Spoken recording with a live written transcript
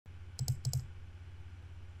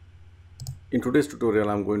In today's tutorial,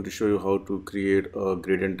 I'm going to show you how to create a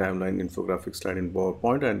gradient timeline infographic slide in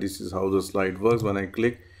PowerPoint, and this is how the slide works. When I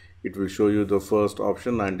click, it will show you the first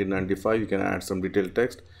option 1995. You can add some detailed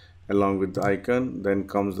text along with the icon. Then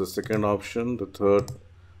comes the second option, the third,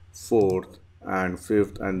 fourth and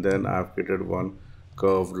fifth, and then I've created one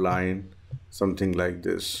curved line, something like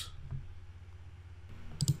this.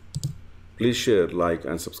 Please share, like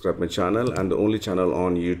and subscribe my channel, and the only channel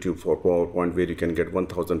on YouTube for PowerPoint where you can get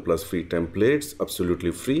 1000 plus free templates absolutely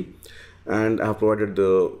free. And I have provided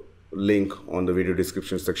the link on the video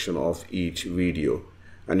description section of each video,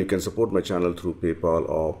 and you can support my channel through PayPal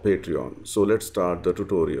or Patreon. So let's start the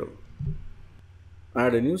tutorial.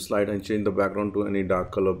 Add a new slide and change the background to any dark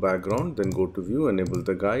color background. Then go to view, enable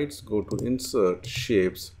the guides, go to insert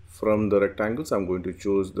shapes. From the rectangles, I'm going to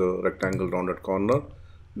choose the rectangle rounded corner,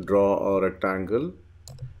 draw a rectangle,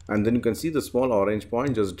 and then you can see the small orange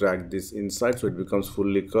point. Just drag this inside so it becomes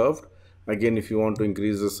fully curved. Again, if you want to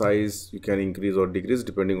increase the size, you can increase or decrease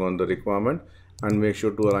depending on the requirement, and make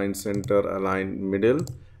sure to align center, align middle,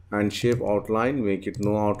 and shape outline, make it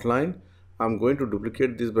no outline. I'm going to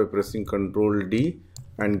duplicate this by pressing Ctrl D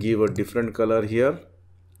and give a different color here.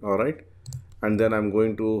 Alright, and then I'm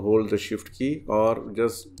going to hold the shift key, or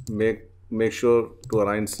just make sure to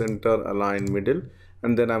align center, align middle,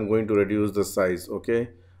 and then I'm going to reduce the size. Okay,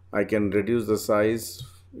 I can reduce the size,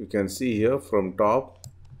 you can see here from top.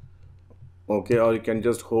 Okay, or you can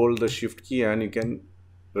just hold the shift key and you can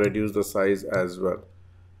reduce the size as well.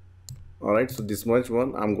 Alright, so this much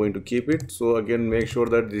one I'm going to keep it. So again, make sure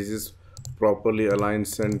that this is properly aligned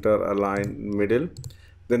center, align middle.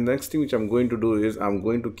 The next thing which I'm going to do is I'm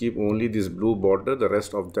going to keep only this blue border. The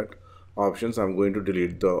rest of that options I'm going to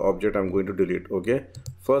delete. The object I'm going to delete. Okay,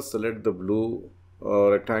 first select the blue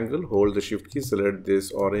rectangle, hold the shift key, select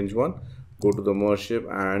this orange one, go to the merge shape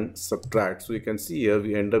and subtract. So you can see here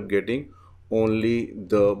we end up getting only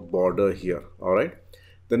the border here. All right,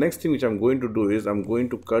 the next thing which I'm going to do is I'm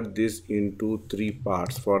going to cut this into 3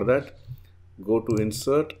 parts. For that, go to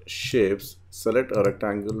insert shapes, select a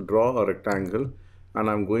rectangle, draw a rectangle,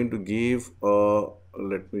 and I'm going to give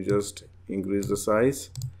let me just increase the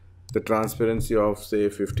size, the transparency of say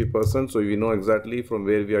 50%, so we know exactly from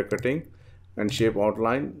where we are cutting. And shape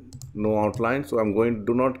outline, no outline. So I'm going to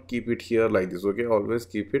do not keep it here like this. Okay, always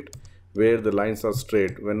keep it where the lines are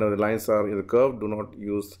straight. When the lines are in the curve, do not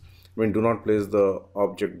use, do not place the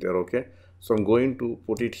object there. Okay, so I'm going to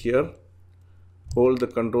put it here, hold the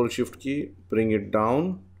Ctrl Shift key, bring it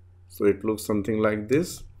down so it looks something like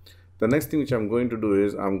this. The next thing which I'm going to do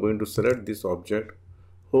is I'm going to select this object,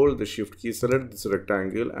 hold the Shift key, select this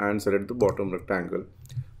rectangle and select the bottom rectangle.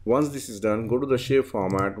 Once this is done, go to the shape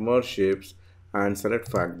format, merge shapes and select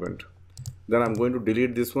fragment. Then I'm going to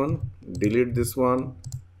delete this one, delete this one,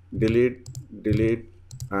 delete, delete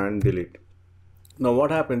and delete. Now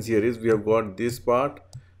what happens here is we have got this part,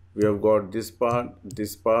 we have got this part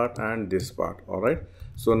and this part. All right,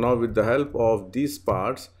 so now with the help of these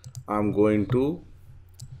parts I'm going to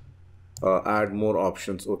add more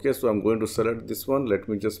options. Okay, so I'm going to select this one. Let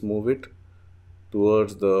me just move it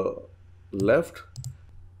towards the left.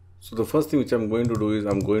 So the first thing which I'm going to do is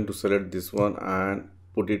I'm going to select this one and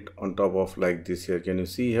put it on top of like this here. Can you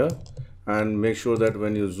see here? And make sure that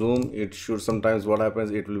when you zoom, it should, sometimes what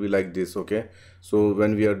happens, it will be like this. Okay, so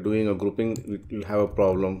when we are doing a grouping, it will have a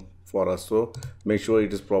problem for us. So make sure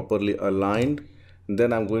it is properly aligned. And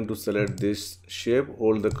then I'm going to select this shape,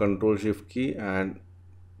 hold the Ctrl Shift key and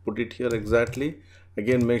put it here exactly.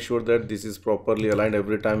 Again, make sure that this is properly aligned.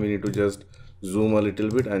 Every time we need to just zoom a little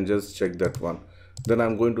bit and just check that one. Then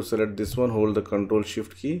I'm going to select this one, hold the Ctrl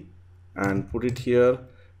Shift key and put it here.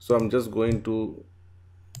 So I'm just going to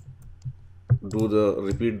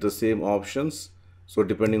repeat the same options. So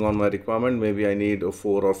depending on my requirement, maybe I need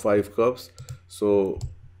 4 or 5 curves. So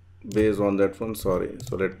based on that one, sorry.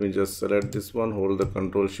 So let me just select this one, hold the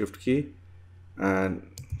Ctrl Shift key and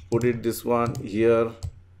put it this one here.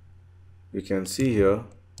 You can see here.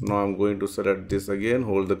 Now I'm going to select this again,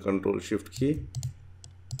 hold the Ctrl Shift key.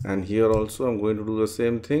 And here also I'm going to do the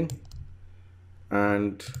same thing,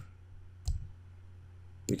 and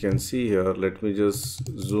you can see here, let me just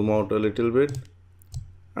zoom out a little bit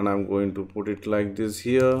and I'm going to put it like this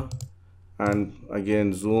here, and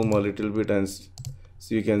again zoom a little bit, and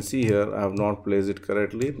so you can see here I have not placed it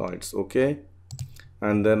correctly. Now it's okay.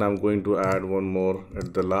 And then I'm going to add one more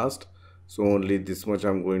at the last, so only this much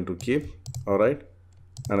I'm going to keep. All right,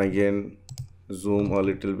 and again zoom a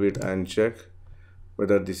little bit and check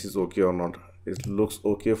whether this is okay or not. It looks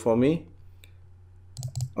okay for me.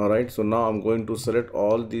 All right, so now I'm going to select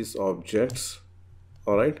all these objects.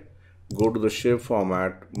 All right, go to the shape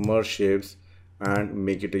format, merge shapes, and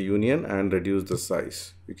make it a union and reduce the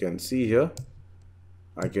size. You can see here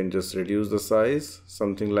I can just reduce the size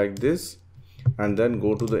something like this, and then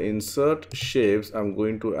go to the insert shapes. I'm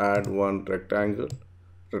going to add one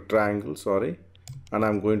triangle, sorry, and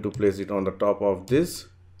I'm going to place it on the top of this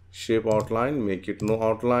shape outline, make it no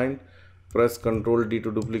outline, press Ctrl D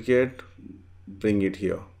to duplicate, bring it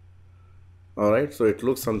here. Alright, so it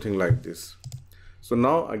looks something like this. So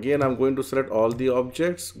now again I'm going to select all the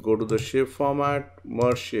objects, go to the shape format,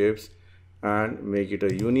 merge shapes and make it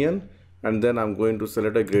a union, and then I'm going to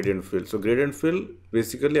select a gradient fill. So gradient fill,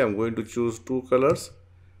 basically I'm going to choose two colors.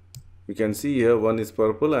 You can see here one is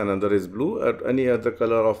purple and another is blue. At any other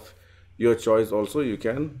color of your choice also you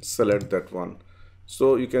can select that one.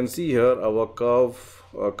 So you can see here our curve,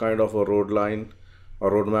 kind of a road line, a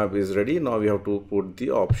roadmap is ready. Now we have to put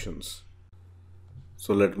the options.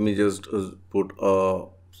 So let me just put a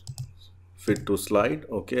fit to slide,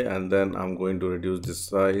 okay, and then I'm going to reduce this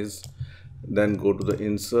size. Then go to the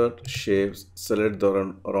insert shapes, select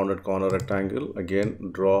the rounded corner rectangle,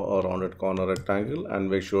 again draw a rounded corner rectangle and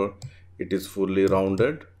make sure it is fully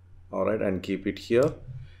rounded. All right, and keep it here.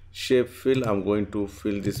 Shape fill, I'm going to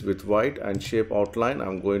fill this with white, and shape outline,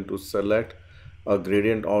 I'm going to select a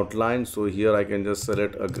gradient outline. So here I can just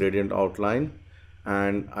select a gradient outline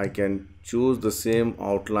and I can choose the same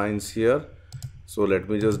outlines here. So let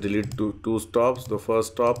me just delete two stops. The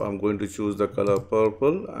first stop I'm going to choose the color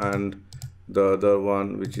purple and the other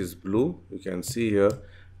one which is blue, you can see here,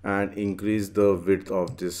 and increase the width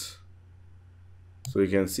of this. So you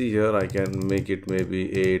can see here I can make it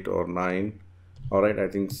maybe 8 or 9. All right, I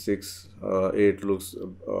think 8 looks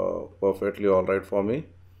perfectly all right for me.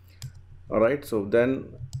 All right, so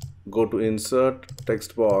then go to insert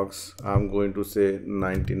text box. I'm going to say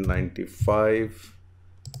 1995.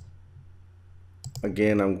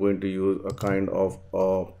 Again I'm going to use a kind of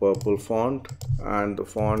a purple font, and the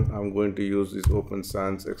font I'm going to use is Open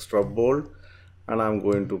Sans Extra Bold, and I'm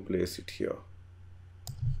going to place it here.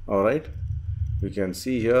 All right, you can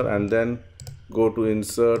see here, and then go to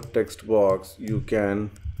insert text box. You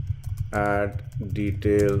can add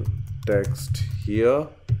detail text here.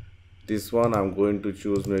 This one I'm going to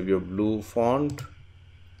choose maybe a blue font,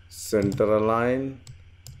 center align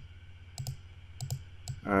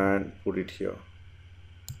and put it here.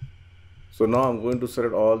 So now I'm going to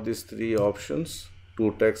select all these three options,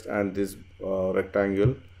 to text and this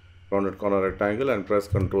rectangle, rounded corner rectangle, and press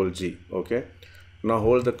Ctrl G. Okay, now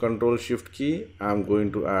hold the Ctrl Shift key. I'm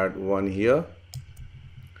going to add one here.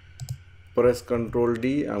 Press Ctrl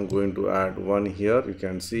D. I'm going to add one here. You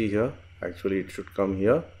can see here, actually it should come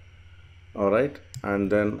here. All right, and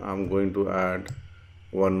then I'm going to add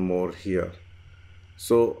one more here.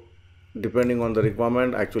 So depending on the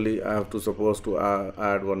requirement, actually I have to supposed to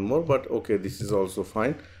add one more, but okay, this is also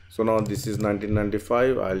fine. So now this is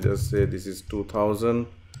 1995. I'll just say this is 2000,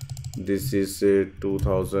 this is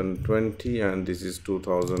 2020, and this is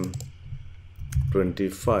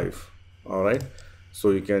 2025. All right,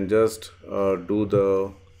 so you can just do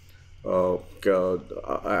the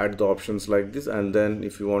add the options like this, and then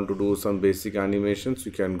if you want to do some basic animations,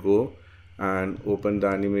 you can go and open the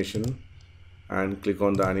animation and click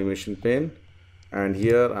on the animation pane, and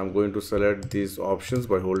here I'm going to select these options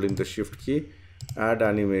by holding the Shift key. Add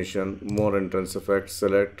animation, more entrance effects,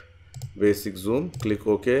 select basic zoom, click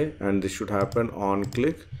OK, and this should happen on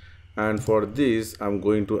click. And for this I'm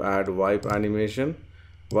going to add wipe animation.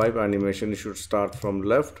 Wipe animation should start from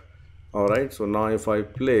left. All right, so now if I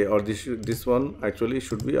play, or this one actually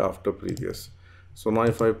should be after previous. So now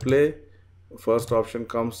if I play, first option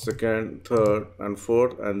comes, second, third and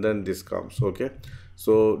fourth, and then this comes. Okay,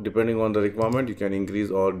 so depending on the requirement, you can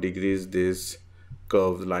increase or decrease these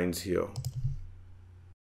curved lines here.